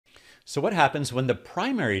So what happens when the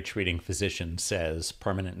primary treating physician says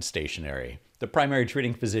permanent and stationary? The primary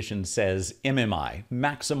treating physician says MMI,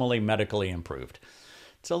 maximally medically improved.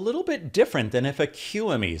 It's a little bit different than if a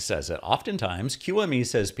QME says it. Oftentimes, QME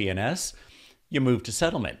says PNS, you move to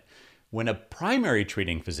settlement. When a primary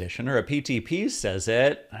treating physician or a PTP says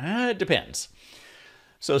it, it depends.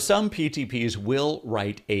 So some PTPs will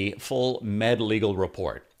write a full med legal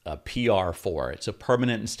report, a PR4. It's a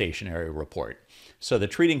permanent and stationary report. So the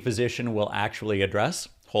treating physician will actually address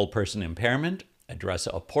whole person impairment, address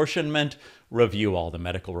apportionment, review all the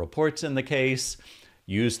medical reports in the case,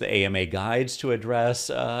 use the AMA guides to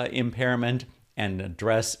address impairment, and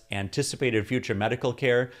address anticipated future medical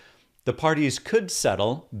care. The parties could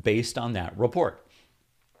settle based on that report.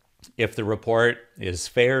 If the report is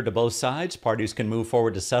fair to both sides, parties can move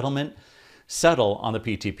forward to settlement, settle on the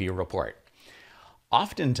PTP report.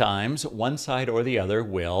 Oftentimes, one side or the other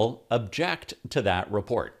will object to that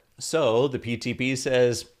report. So the PTP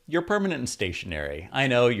says, you're permanent and stationary. I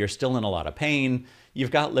know you're still in a lot of pain. You've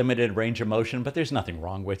got limited range of motion, but there's nothing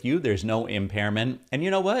wrong with you. There's no impairment. And you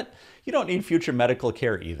know what? You don't need future medical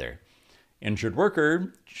care either. Injured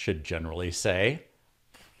worker should generally say,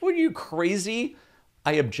 are you crazy?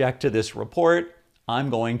 I object to this report. I'm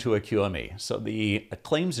going to a QME. So the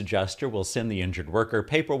claims adjuster will send the injured worker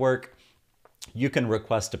paperwork. You can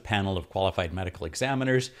request a panel of qualified medical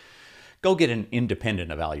examiners. Go get an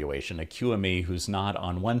independent evaluation. A QME who's not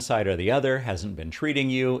on one side or the other, hasn't been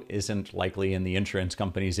treating you, isn't likely in the insurance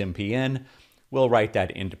company's MPN, will write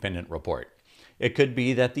that independent report. It could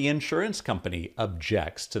be that the insurance company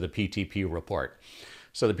objects to the PTP report.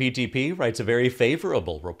 So the PTP writes a very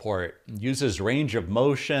favorable report, uses range of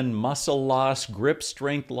motion, muscle loss, grip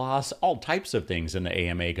strength loss, all types of things in the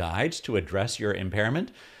AMA guides to address your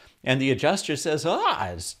impairment. And the adjuster says,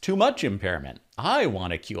 it's too much impairment. I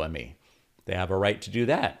want a QME. They have a right to do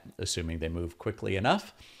that, assuming they move quickly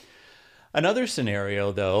enough. Another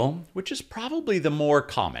scenario, though, which is probably the more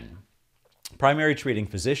common. Primary treating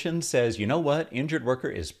physician says, you know what? Injured worker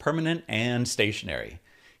is permanent and stationary.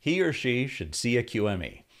 He or she should see a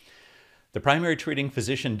QME. The primary treating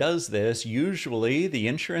physician does this. Usually, the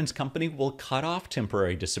insurance company will cut off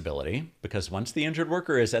temporary disability because once the injured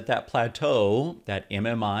worker is at that plateau, that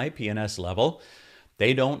MMI, PNS level,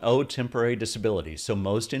 they don't owe temporary disability. So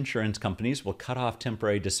most insurance companies will cut off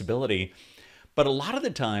temporary disability. But a lot of the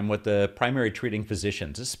time, what the primary treating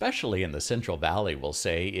physicians, especially in the Central Valley, will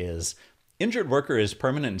say is, injured worker is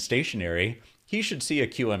permanent and stationary. He should see a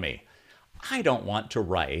QME. I don't want to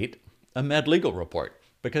write a med legal report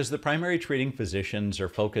because the primary treating physicians are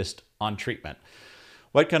focused on treatment.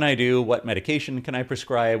 What can I do? What medication can I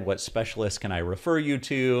prescribe? What specialist can I refer you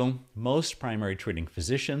to? Most primary treating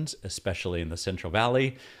physicians, especially in the Central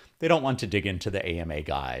Valley, they don't want to dig into the AMA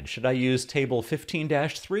guide. Should I use table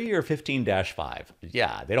 15-3 or 15-5?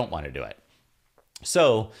 Yeah, they don't want to do it.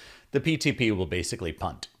 So the PTP will basically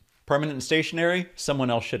punt. Permanent and stationary,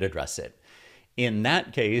 someone else should address it. In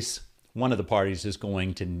that case, one of the parties is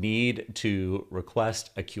going to need to request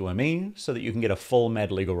a QME so that you can get a full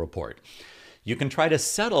med legal report. You can try to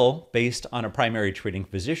settle based on a primary treating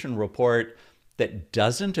physician report that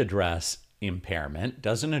doesn't address impairment,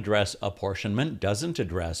 doesn't address apportionment, doesn't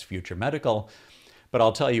address future medical. But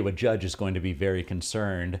I'll tell you, a judge is going to be very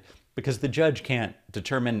concerned because the judge can't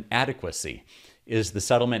determine adequacy. Is the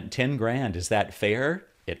settlement 10 grand? Is that fair?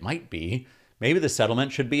 It might be. Maybe the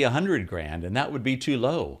settlement should be 100 grand, and that would be too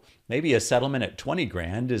low. Maybe a settlement at 20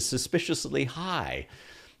 grand is suspiciously high.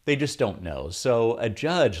 They just don't know. So a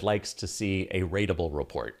judge likes to see a rateable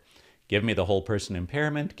report. Give me the whole person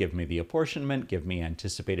impairment, give me the apportionment, give me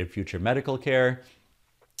anticipated future medical care.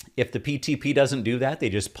 If the PTP doesn't do that, they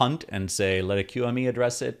just punt and say, let a QME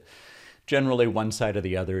address it. Generally, one side or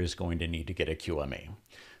the other is going to need to get a QME.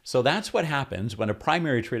 So that's what happens when a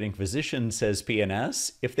primary treating physician says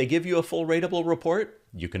PNS. If they give you a full rateable report,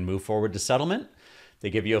 you can move forward to settlement. They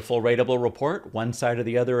give you a full rateable report, one side or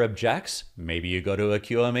the other objects, maybe you go to a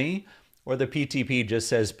QME, or the PTP just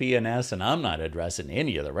says PNS and I'm not addressing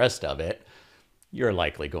any of the rest of it. You're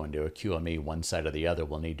likely going to a QME, one side or the other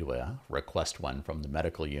will need to request one from the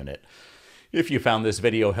medical unit. If you found this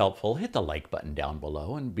video helpful, hit the like button down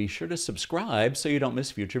below and be sure to subscribe so you don't miss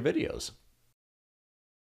future videos.